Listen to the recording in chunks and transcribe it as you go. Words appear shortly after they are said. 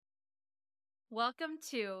Welcome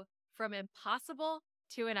to From Impossible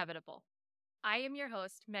to Inevitable. I am your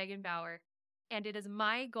host, Megan Bauer, and it is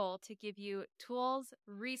my goal to give you tools,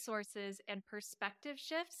 resources, and perspective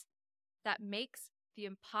shifts that makes the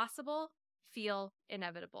impossible feel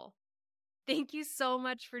inevitable. Thank you so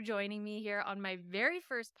much for joining me here on my very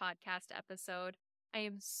first podcast episode. I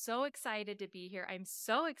am so excited to be here. I'm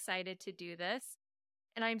so excited to do this,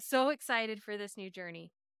 and I'm so excited for this new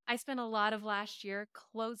journey. I spent a lot of last year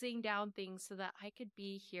closing down things so that I could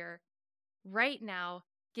be here right now,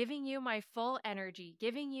 giving you my full energy,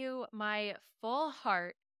 giving you my full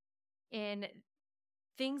heart in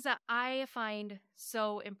things that I find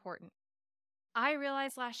so important. I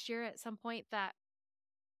realized last year at some point that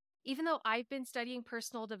even though I've been studying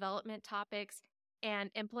personal development topics and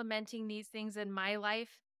implementing these things in my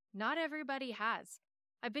life, not everybody has.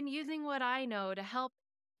 I've been using what I know to help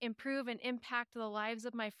improve and impact the lives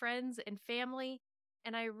of my friends and family,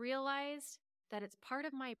 and I realized that it's part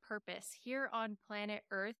of my purpose here on planet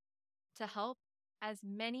Earth to help as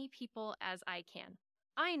many people as I can.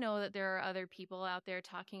 I know that there are other people out there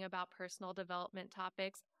talking about personal development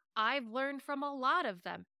topics. I've learned from a lot of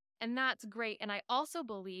them, and that's great. And I also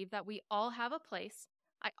believe that we all have a place.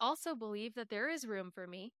 I also believe that there is room for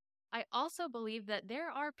me. I also believe that there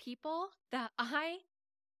are people that I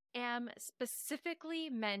am specifically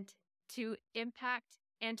meant to impact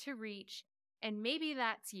and to reach. And maybe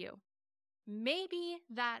that's you. Maybe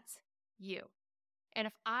that's you. And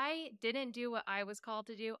if I didn't do what I was called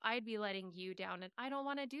to do, I'd be letting you down. And I don't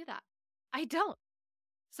want to do that. I don't.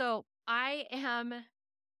 So I am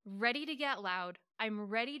ready to get loud. I'm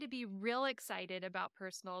ready to be real excited about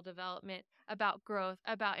personal development, about growth,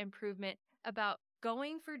 about improvement, about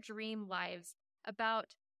going for dream lives,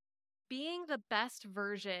 about being the best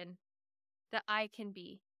version that I can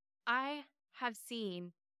be. I have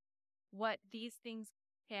seen what these things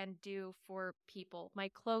can do for people, my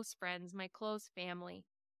close friends, my close family.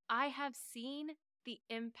 I have seen the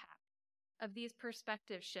impact of these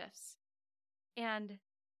perspective shifts. And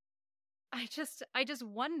I just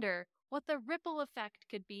wonder what the ripple effect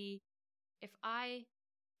could be if I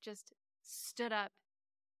just stood up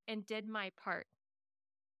and did my part.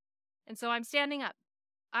 And so I'm standing up.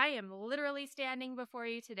 I am literally standing before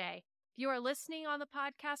you today. If you are listening on the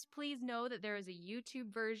podcast, please know that there is a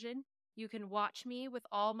YouTube version. You can watch me with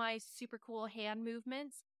all my super cool hand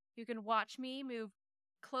movements. You can watch me move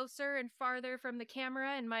closer and farther from the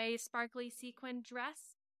camera in my sparkly sequin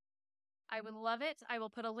dress. I would love it. I will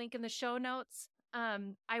put a link in the show notes.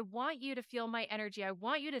 I want you to feel my energy. I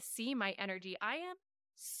want you to see my energy. I am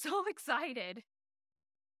so excited.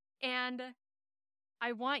 And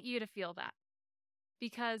I want you to feel that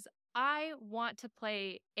because I want to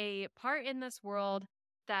play a part in this world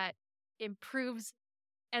that improves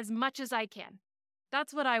as much as I can.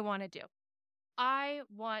 That's what I want to do. I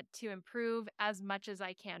want to improve as much as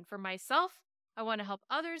I can for myself. I want to help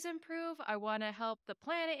others improve. I want to help the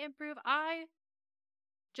planet improve. I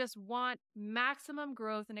just want maximum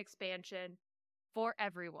growth and expansion for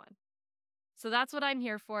everyone. So that's what I'm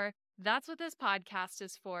here for. That's what this podcast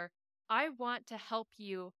is for. I want to help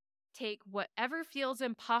you take whatever feels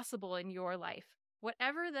impossible in your life,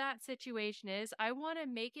 whatever that situation is. I want to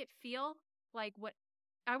make it feel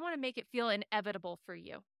inevitable for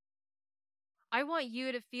you. I want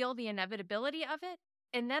you to feel the inevitability of it,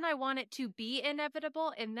 and then I want it to be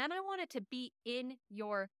inevitable, and then I want it to be in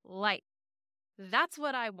your life. That's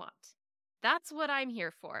what I want. That's what I'm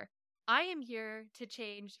here for. I am here to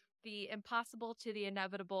change the impossible to the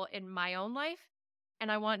inevitable in my own life, and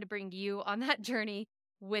I want to bring you on that journey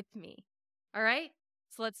with me. All right?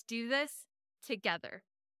 So let's do this together.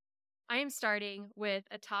 I am starting with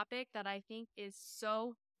a topic that I think is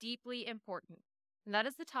so deeply important, and that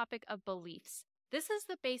is the topic of beliefs. This is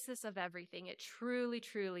the basis of everything. It truly,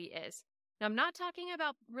 truly is. Now, I'm not talking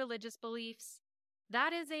about religious beliefs.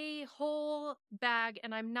 That is a whole bag,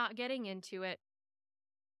 and I'm not getting into it.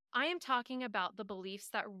 I am talking about the beliefs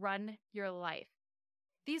that run your life.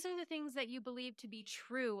 These are the things that you believe to be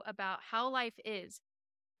true about how life is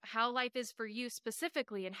for you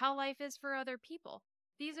specifically, and how life is for other people.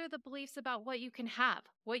 These are the beliefs about what you can have,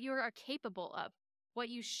 what you are capable of, what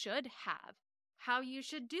you should have, how you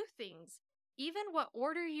should do things, even what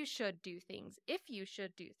order you should do things, if you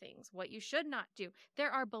should do things, what you should not do. There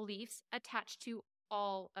are beliefs attached to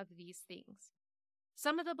all of these things.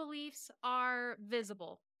 Some of the beliefs are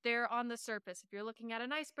visible. They're on the surface. If you're looking at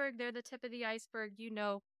an iceberg, they're the tip of the iceberg. You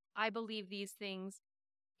know, I believe these things,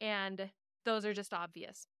 and those are just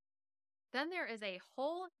obvious. Then there is a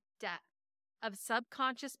whole depth of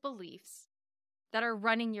subconscious beliefs that are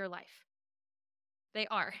running your life. They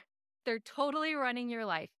are. They're totally running your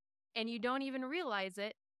life. And you don't even realize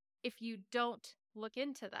it if you don't look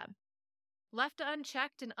into them. Left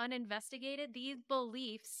unchecked and uninvestigated, these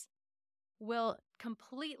beliefs will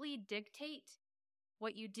completely dictate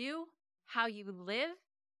what you do, how you live,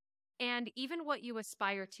 and even what you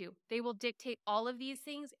aspire to. They will dictate all of these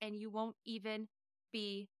things and you won't even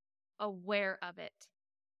be aware of it.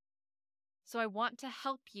 So I want to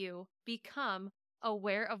help you become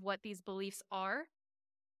aware of what these beliefs are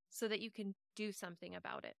so that you can do something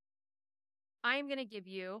about it. I'm going to give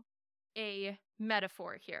you a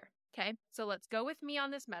metaphor here. Okay. So let's go with me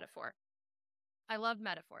on this metaphor. I love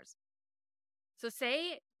metaphors. So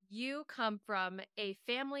say you come from a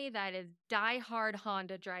family that is diehard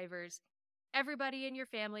Honda drivers. Everybody in your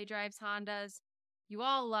family drives Hondas. You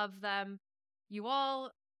all love them. You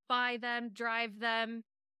all buy them, drive them.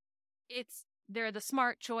 They're the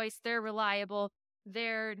smart choice. They're reliable.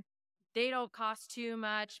 They don't cost too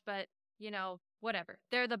much, but whatever.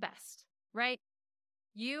 They're the best, right?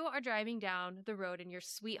 You are driving down the road in your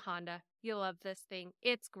sweet Honda. You love this thing.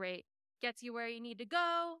 It's great. Gets you where you need to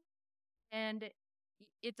go. And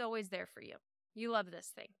it's always there for you. You love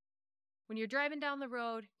this thing. When you're driving down the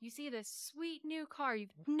road, you see this sweet new car. You've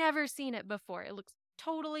never seen it before. It looks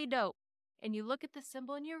totally dope. And you look at the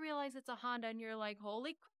symbol and you realize it's a Honda and you're like,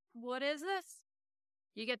 holy crap, what is this?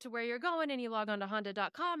 You get to where you're going and you log on to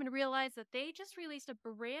Honda.com and realize that they just released a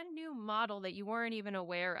brand new model that you weren't even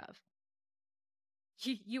aware of.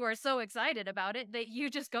 You are so excited about it that you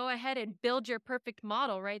just go ahead and build your perfect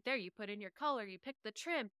model right there. You put in your color, you pick the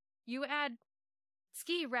trim, you add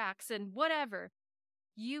ski racks and whatever.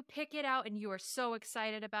 You pick it out and you are so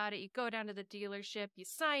excited about it. You go down to the dealership, you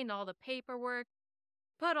sign all the paperwork,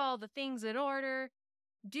 put all the things in order,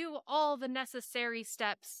 do all the necessary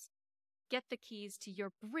steps, get the keys to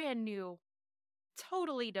your brand new,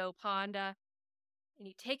 totally dope Honda, and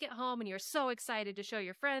you take it home and you're so excited to show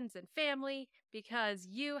your friends and family because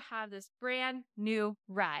you have this brand new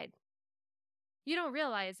ride. You don't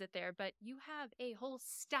realize it there, but you have a whole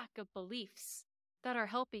stack of beliefs that are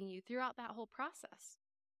helping you throughout that whole process.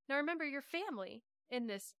 Now remember, your family in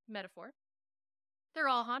this metaphor, they're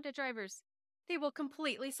all Honda drivers. They will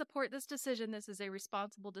completely support this decision. This is a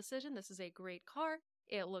responsible decision. This is a great car.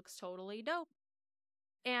 It looks totally dope.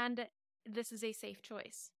 And this is a safe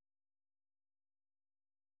choice.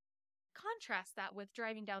 Contrast that with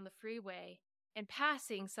driving down the freeway and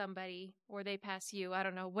passing somebody, or they pass you, I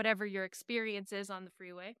don't know, whatever your experience is on the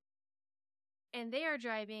freeway, and they are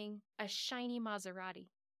driving a shiny Maserati.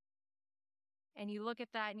 And you look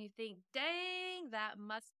at that and you think, dang, that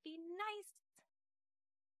must be nice.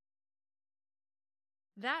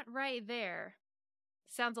 That right there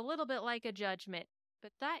sounds a little bit like a judgment,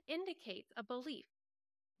 but that indicates a belief.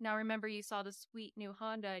 Now remember, you saw the sweet new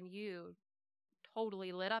Honda and you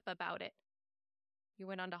totally lit up about it. You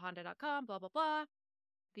went onto Honda.com, blah, blah, blah.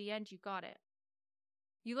 The end, you got it.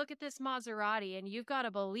 You look at this Maserati and you've got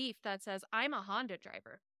a belief that says, I'm a Honda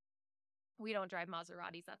driver. We don't drive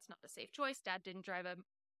Maseratis. That's not a safe choice. Dad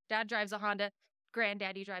drives a Honda.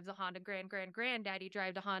 Granddaddy drives a Honda. Granddaddy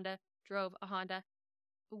drove a Honda.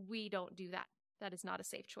 We don't do that. That is not a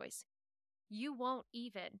safe choice. Your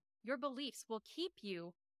beliefs will keep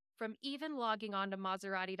you from even logging on to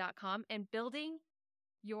Maserati.com and building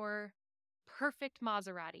your perfect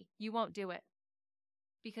Maserati. You won't do it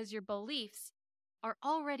because your beliefs are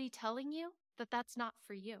already telling you that that's not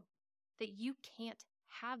for you, that you can't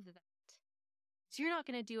have that. So you're not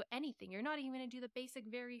going to do anything. You're not even going to do the basic,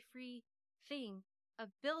 very free thing of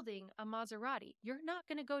building a Maserati. You're not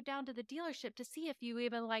going to go down to the dealership to see if you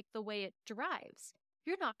even like the way it drives.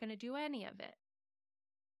 You're not going to do any of it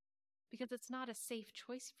because it's not a safe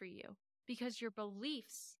choice for you, because your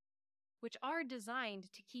beliefs, which are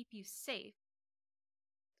designed to keep you safe,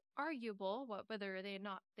 arguable, whether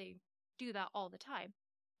they do that all the time,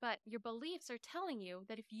 but your beliefs are telling you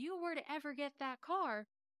that if you were to ever get that car,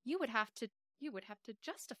 you would have to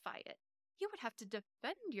justify it. You would have to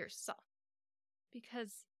defend yourself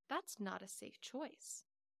because that's not a safe choice.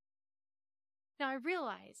 Now, I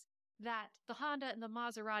realize that the Honda and the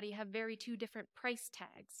Maserati have two different price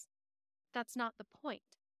tags. That's not the point.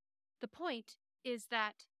 The point is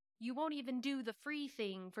that you won't even do the free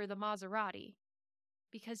thing for the Maserati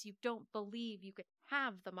because you don't believe you could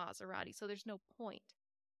have the Maserati, so there's no point,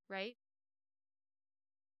 right?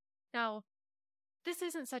 Now, this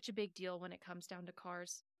isn't such a big deal when it comes down to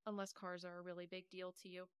cars, unless cars are a really big deal to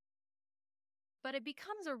you. But it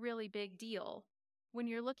becomes a really big deal when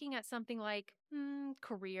you're looking at something like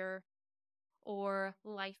career or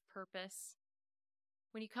life purpose.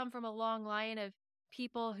 When you come from a long line of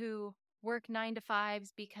people who work 9-to-5s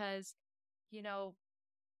because,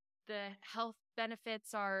 the health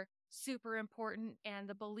benefits are super important. And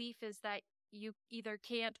the belief is that you either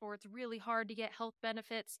can't or it's really hard to get health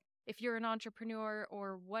benefits if you're an entrepreneur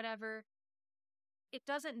or whatever. It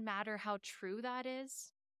doesn't matter how true that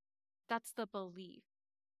is. That's the belief.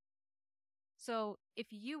 So if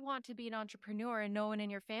you want to be an entrepreneur and no one in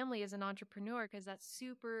your family is an entrepreneur because that's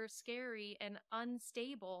super scary and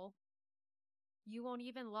unstable, you won't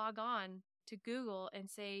even log on to Google and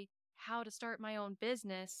say how to start my own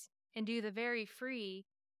business and do the very free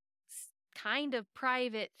kind of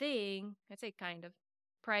private thing. I say kind of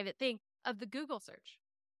private thing of the Google search,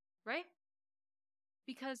 right?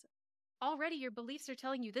 Because already your beliefs are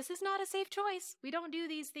telling you this is not a safe choice. We don't do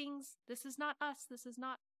these things. This is not us. This is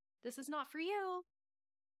not for you.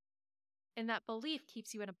 And that belief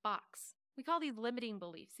keeps you in a box. We call these limiting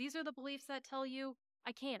beliefs. These are the beliefs that tell you,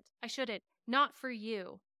 I can't, I shouldn't, not for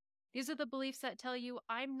you. These are the beliefs that tell you,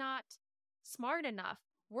 I'm not smart enough,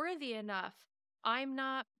 worthy enough, I'm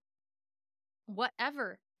not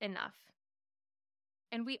whatever enough.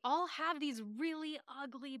 And we all have these really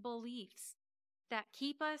ugly beliefs that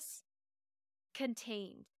keep us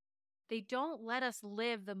contained. They don't let us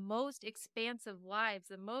live the most expansive lives,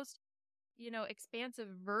 the most, expansive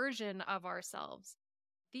version of ourselves.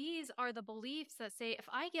 These are the beliefs that say, if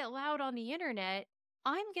I get loud on the internet,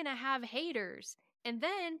 I'm going to have haters. And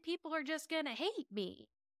then people are just going to hate me.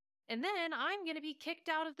 And then I'm going to be kicked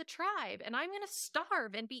out of the tribe. And I'm going to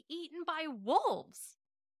starve and be eaten by wolves.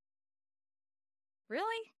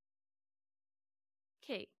 Really?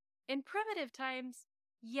 Okay. In primitive times,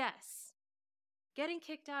 yes. Getting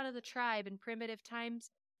kicked out of the tribe in primitive times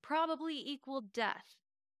probably equaled death.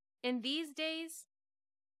 In these days,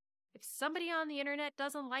 if somebody on the internet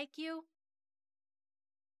doesn't like you,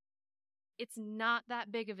 it's not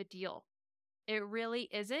that big of a deal. It really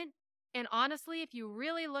isn't. And honestly, if you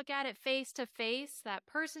really look at it face to face, that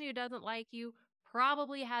person who doesn't like you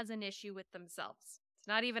probably has an issue with themselves. It's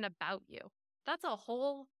not even about you. That's a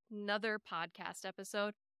whole nother podcast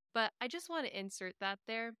episode, but I just want to insert that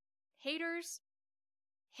there. Haters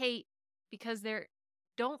hate because they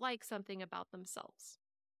don't like something about themselves.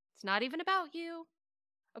 It's not even about you.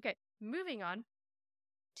 Okay, moving on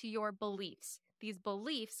to your beliefs. These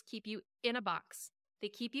beliefs keep you in a box. They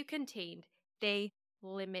keep you contained. They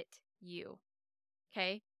limit you.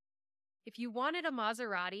 Okay? If you wanted a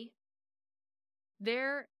Maserati,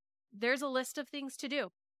 there's a list of things to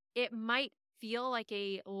do. It might feel like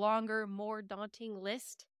a longer, more daunting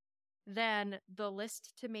list than the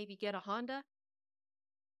list to maybe get a Honda.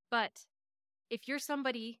 But if you're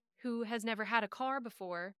somebody who has never had a car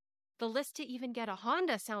before, the list to even get a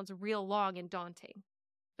Honda sounds real long and daunting.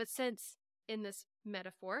 But since in this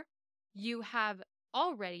metaphor, you're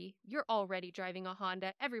already driving a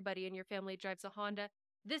Honda, everybody in your family drives a Honda,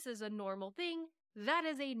 this is a normal thing, that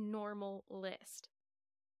is a normal list.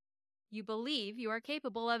 You believe you are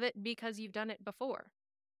capable of it because you've done it before.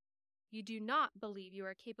 You do not believe you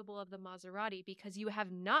are capable of the Maserati because you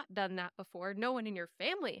have not done that before. No one in your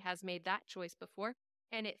family has made that choice before,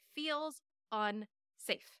 and it feels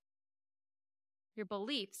unsafe. Your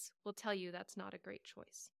beliefs will tell you that's not a great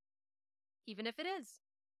choice. Even if it is.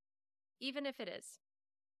 Even if it is.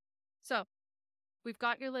 So, we've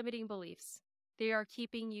got your limiting beliefs. They are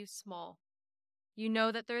keeping you small. You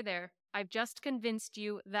know that they're there. I've just convinced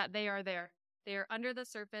you that they are there. They are under the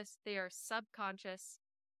surface. They are subconscious.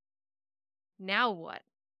 Now what?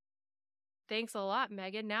 Thanks a lot,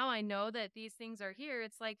 Megan. Now I know that these things are here.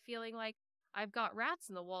 It's like feeling like I've got rats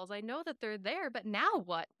in the walls. I know that they're there, but now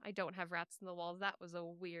what? I don't have rats in the walls. That was a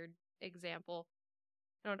weird example.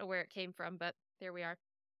 I don't know where it came from, but there we are.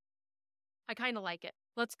 I kind of like it.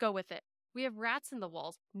 Let's go with it. We have rats in the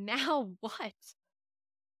walls. Now what?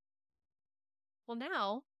 Well,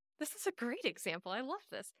 now, this is a great example. I love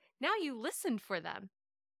this. Now you listen for them.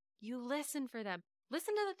 You listen for them.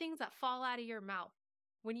 Listen to the things that fall out of your mouth.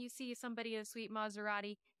 When you see somebody in a sweet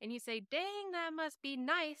Maserati and you say, dang, that must be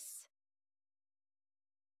nice.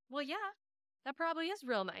 Well, yeah, that probably is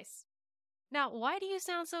real nice. Now, why do you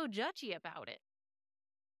sound so judgy about it?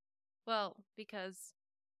 Well, because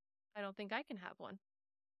I don't think I can have one.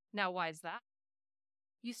 Now, why is that?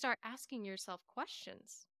 You start asking yourself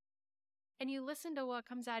questions. And you listen to what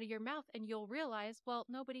comes out of your mouth and you'll realize, well,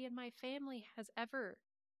 nobody in my family has ever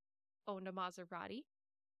owned a Maserati.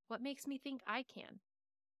 What makes me think I can?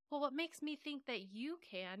 Well, what makes me think that you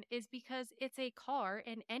can is because it's a car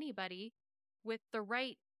and anybody with the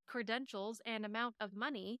right credentials and amount of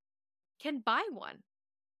money can buy one.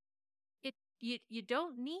 You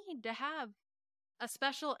don't need to have a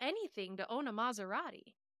special anything to own a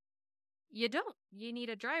Maserati. You don't. You need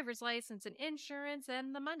a driver's license and insurance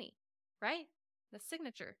and the money, right? The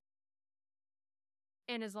signature.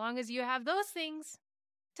 And as long as you have those things,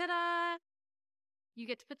 ta-da, you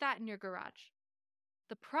get to put that in your garage.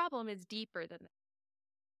 The problem is deeper than that.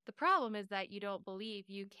 The problem is that you don't believe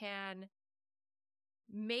you can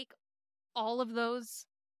make all of those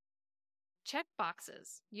check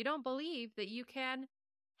boxes. You don't believe that you can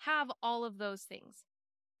have all of those things,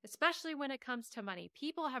 especially when it comes to money.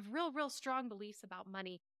 People have real strong beliefs about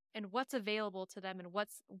money and what's available to them and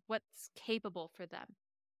what's capable for them.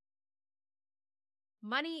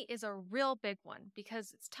 Money is a real big one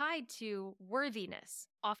because it's tied to worthiness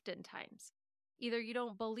oftentimes. Either you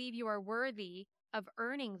don't believe you are worthy of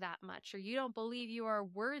earning that much, or you don't believe you are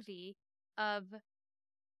worthy of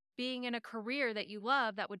being in a career that you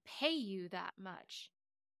love that would pay you that much.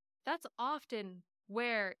 That's often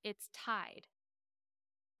where it's tied.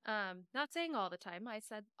 Not saying all the time, I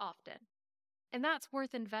said often. And that's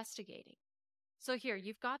worth investigating. So here,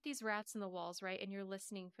 you've got these rats in the walls, right? And you're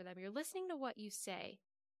listening for them. You're listening to what you say.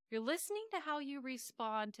 You're listening to how you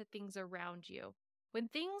respond to things around you. When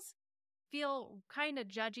things feel kind of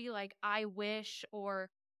judgy, like I wish, or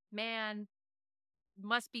man,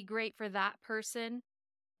 must be great for that person,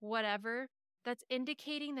 whatever, that's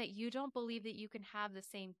indicating that you don't believe that you can have the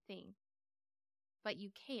same thing. But you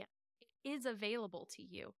can't. It is available to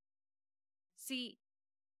you. See,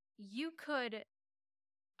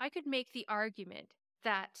 I could make the argument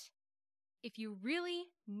that if you really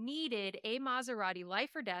needed a Maserati,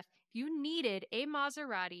 life or death, if you needed a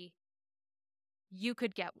Maserati, you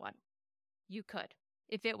could get one. You could.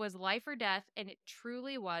 If it was life or death, and it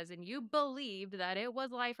truly was, and you believed that it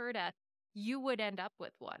was life or death, you would end up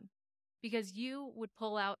with one because you would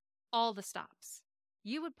pull out all the stops.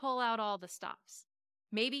 You would pull out all the stops.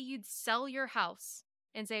 Maybe you'd sell your house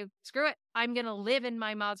and say, screw it, I'm going to live in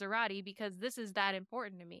my Maserati because this is that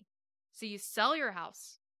important to me. So you sell your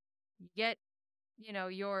house, you get,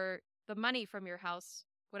 the money from your house,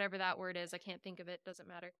 whatever that word is. I can't think of it. Doesn't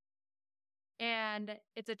matter. And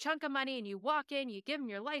it's a chunk of money and you walk in, you give them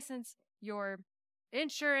your license, your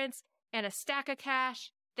insurance, and a stack of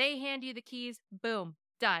cash. They hand you the keys. Boom,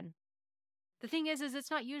 done. The thing is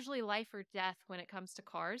it's not usually life or death when it comes to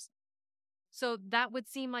cars. So that would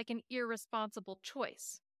seem like an irresponsible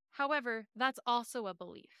choice. However, that's also a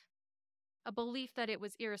belief that it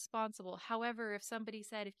was irresponsible. However, if somebody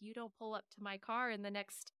said, if you don't pull up to my car in the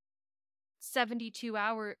next 72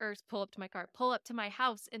 hours, or pull up to my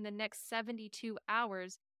house in the next 72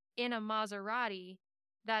 hours in a Maserati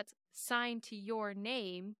that's signed to your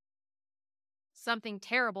name, something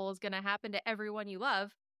terrible is going to happen to everyone you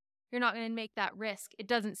love. You're not going to make that risk. It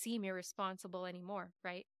doesn't seem irresponsible anymore,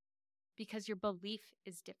 right? Because your belief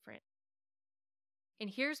is different. And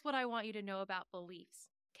here's what I want you to know about beliefs,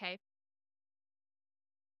 okay?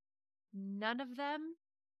 None of them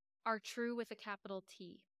are true with a capital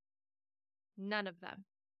T. None of them.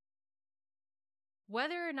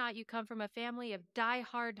 Whether or not you come from a family of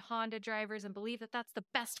die-hard Honda drivers and believe that that's the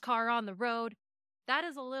best car on the road, that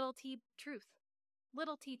is a little T truth.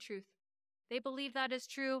 Little T truth. They believe that is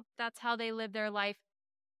true. That's how they live their life.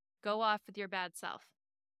 Go off with your bad self.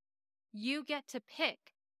 You get to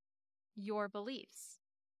pick your beliefs.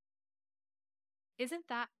 Isn't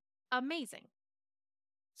that amazing?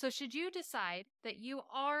 So should you decide that you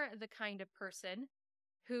are the kind of person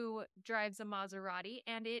who drives a Maserati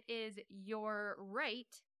and it is your right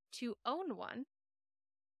to own one,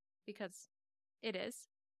 because it is,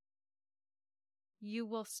 you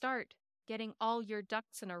will start getting all your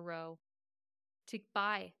ducks in a row to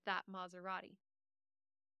buy that Maserati.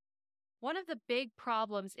 One of the big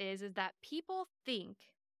problems is that people think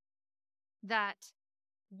that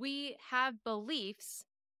we have beliefs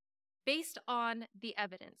based on the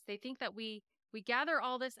evidence. They think that we gather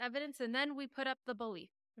all this evidence and then we put up the belief.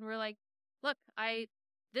 And we're like, look,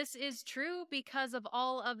 this is true because of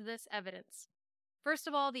all of this evidence. First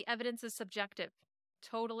of all, the evidence is subjective,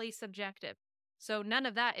 totally subjective. So none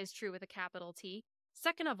of that is true with a capital T.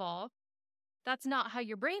 Second of all, that's not how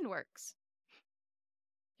your brain works.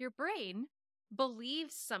 Your brain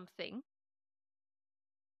believes something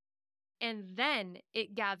and then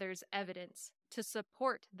it gathers evidence to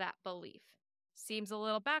support that belief. Seems a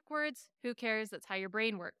little backwards. Who cares? That's how your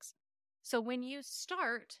brain works. So when you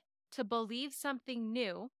start to believe something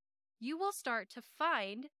new, you will start to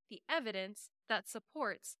find the evidence that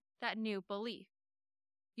supports that new belief.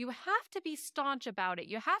 You have to be staunch about it.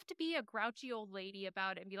 You have to be a grouchy old lady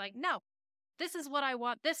about it and be like, no, this is what I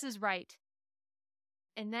want. This is right.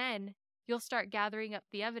 And then you'll start gathering up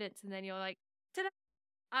the evidence and then you're like, ta-da,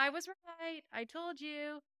 I was right. I told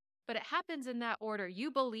you. But it happens in that order.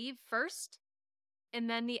 You believe first and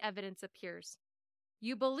then the evidence appears.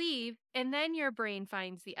 You believe, and then your brain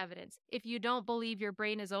finds the evidence. If you don't believe, your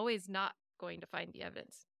brain is always not going to find the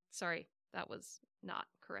evidence. Sorry, that was not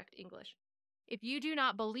correct English. If you do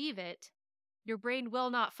not believe it, your brain will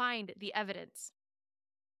not find the evidence.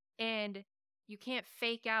 And you can't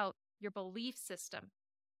fake out your belief system.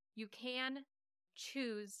 You can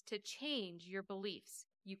choose to change your beliefs.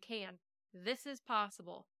 You can. This is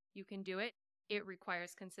possible. You can do it. It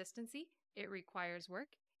requires consistency. It requires work.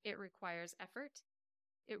 It requires effort.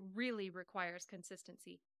 It really requires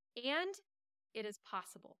consistency. And it is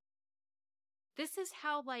possible. This is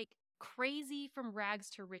how crazy from rags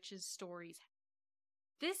to riches stories.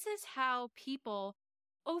 This is how people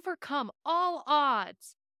overcome all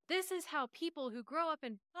odds. This is how people who grow up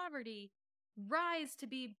in poverty rise to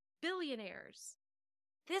be billionaires.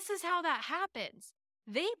 This is how that happens.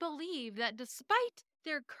 They believe that despite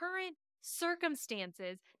their current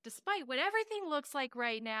circumstances, despite what everything looks like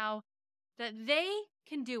right now, that they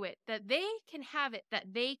can do it, that they can have it,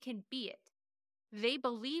 that they can be it. They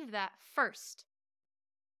believe that first.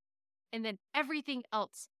 And then everything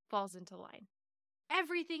else falls into line.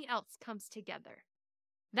 Everything else comes together.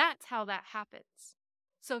 That's how that happens.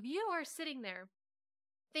 So if you are sitting there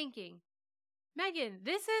thinking, Megan,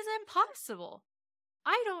 this is impossible.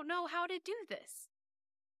 I don't know how to do this.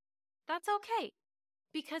 That's okay,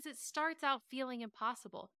 because it starts out feeling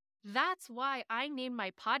impossible. That's why I named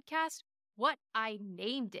my podcast what I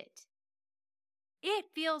named it. It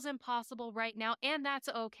feels impossible right now, and that's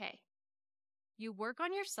okay. You work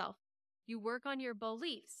on yourself, you work on your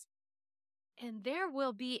beliefs, and there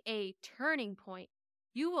will be a turning point.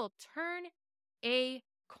 You will turn a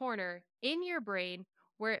corner in your brain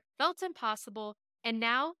where it felt impossible, and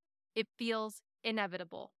now it feels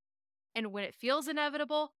inevitable. And when it feels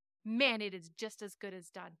inevitable, man, it is just as good as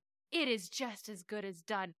done. It is just as good as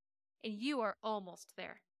done. And you are almost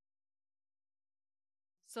there.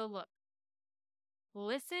 So look,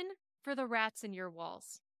 listen for the rats in your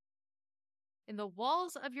walls. In the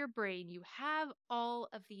walls of your brain, you have all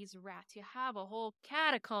of these rats. You have a whole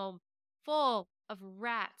catacomb full of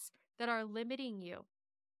rats that are limiting you,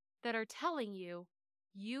 that are telling you,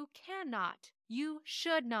 you cannot, you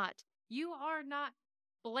should not, you are not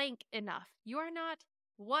blank enough. You are not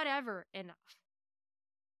whatever enough.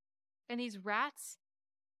 And these rats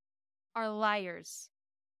are liars.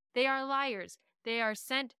 They are liars. They are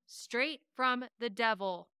sent straight from the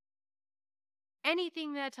devil.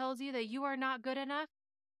 Anything that tells you that you are not good enough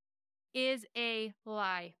is a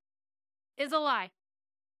lie. Is a lie.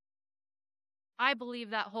 I believe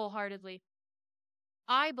that wholeheartedly.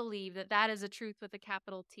 I believe that that is a truth with a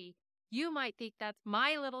capital T. You might think that's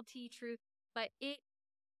my little T truth, but it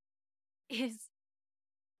is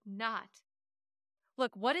not.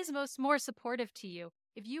 Look, what is more supportive to you?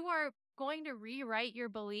 If you are going to rewrite your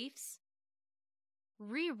beliefs,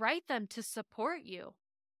 rewrite them to support you.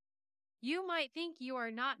 You might think you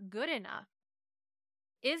are not good enough.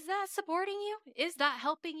 Is that supporting you? Is that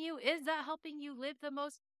helping you? Is that helping you live the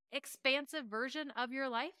most expansive version of your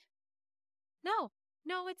life? No,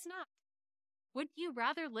 it's not. Wouldn't you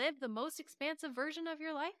rather live the most expansive version of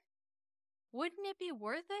your life? Wouldn't it be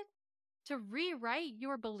worth it to rewrite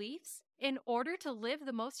your beliefs in order to live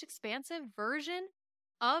the most expansive version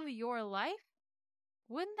of your life?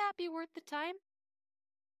 Wouldn't that be worth the time?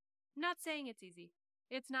 I'm not saying it's easy.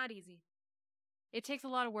 It's not easy. It takes a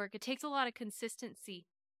lot of work. It takes a lot of consistency.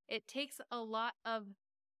 It takes a lot of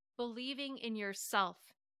believing in yourself.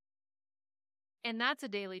 And that's a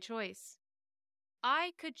daily choice.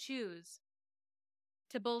 I could choose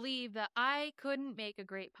to believe that I couldn't make a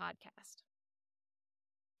great podcast.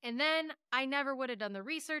 And then I never would have done the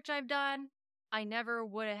research I've done. I never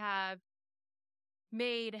would have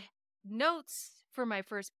made notes for my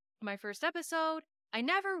first episode. I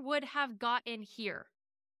never would have gotten here.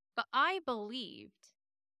 But I believed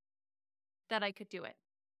that I could do it.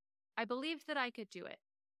 I believed that I could do it.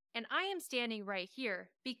 And I am standing right here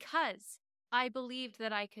because I believed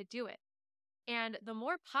that I could do it. And the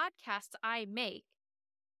more podcasts I make,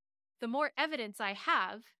 the more evidence I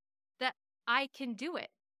have that I can do it.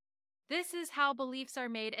 This is how beliefs are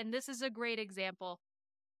made, and this is a great example.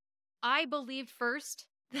 I believed first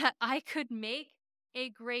that I could make a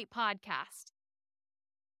great podcast.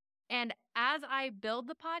 And as I build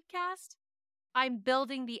the podcast, I'm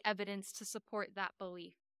building the evidence to support that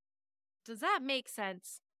belief. Does that make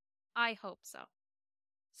sense? I hope so.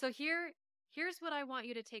 So here's what I want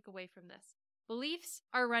you to take away from this. Beliefs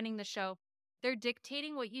are running the show. They're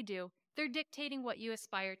dictating what you do. They're dictating what you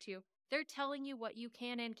aspire to. They're telling you what you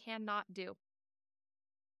can and cannot do.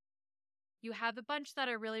 You have a bunch that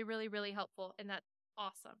are really, really, really helpful, and that's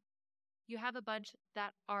awesome. You have a bunch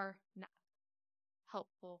that are not.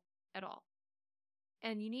 helpful at all.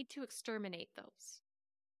 And you need to exterminate those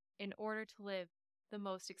in order to live the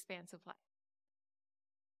most expansive life.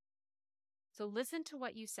 So listen to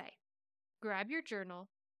what you say. Grab your journal,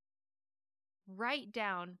 write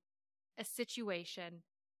down a situation,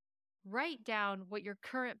 write down what your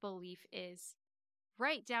current belief is,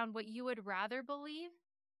 write down what you would rather believe,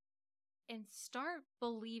 and start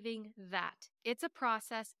believing that. It's a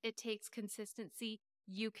process. It takes consistency.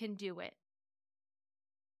 You can do it.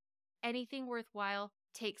 Anything worthwhile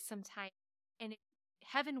takes some time. And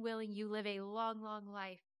heaven willing, you live a long, long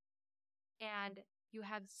life and you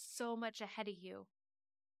have so much ahead of you.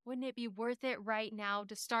 Wouldn't it be worth it right now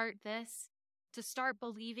to start this, to start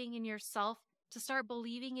believing in yourself, to start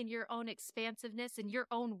believing in your own expansiveness and your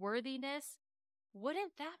own worthiness?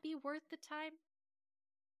 Wouldn't that be worth the time?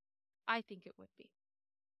 I think it would be.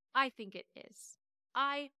 I think it is.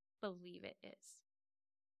 I believe it is.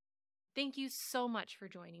 Thank you so much for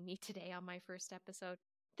joining me today on my first episode.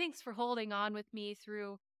 Thanks for holding on with me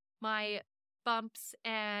through my bumps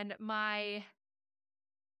and my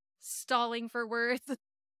stalling for words.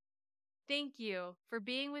 Thank you for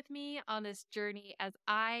being with me on this journey as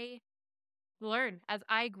I learn, as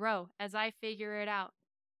I grow, as I figure it out.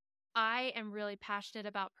 I am really passionate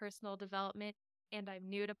about personal development and I'm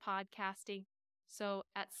new to podcasting. So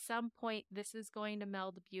at some point, this is going to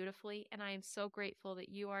meld beautifully. And I am so grateful that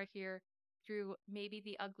you are here through maybe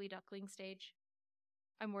the ugly duckling stage.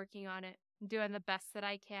 I'm working on it. I'm doing the best that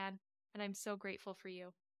I can. And I'm so grateful for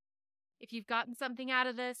you. If you've gotten something out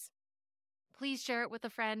of this, please share it with a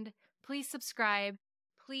friend. Please subscribe.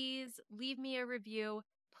 Please leave me a review.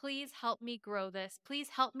 Please help me grow this. Please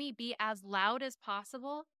help me be as loud as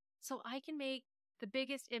possible so I can make the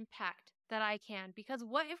biggest impact that I can. Because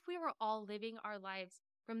what if we were all living our lives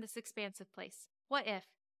from this expansive place? What if?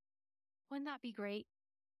 Wouldn't that be great?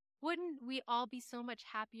 Wouldn't we all be so much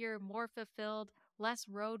happier, more fulfilled, less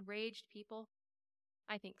road raged people?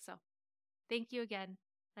 I think so. Thank you again.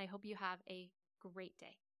 And I hope you have a great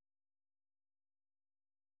day.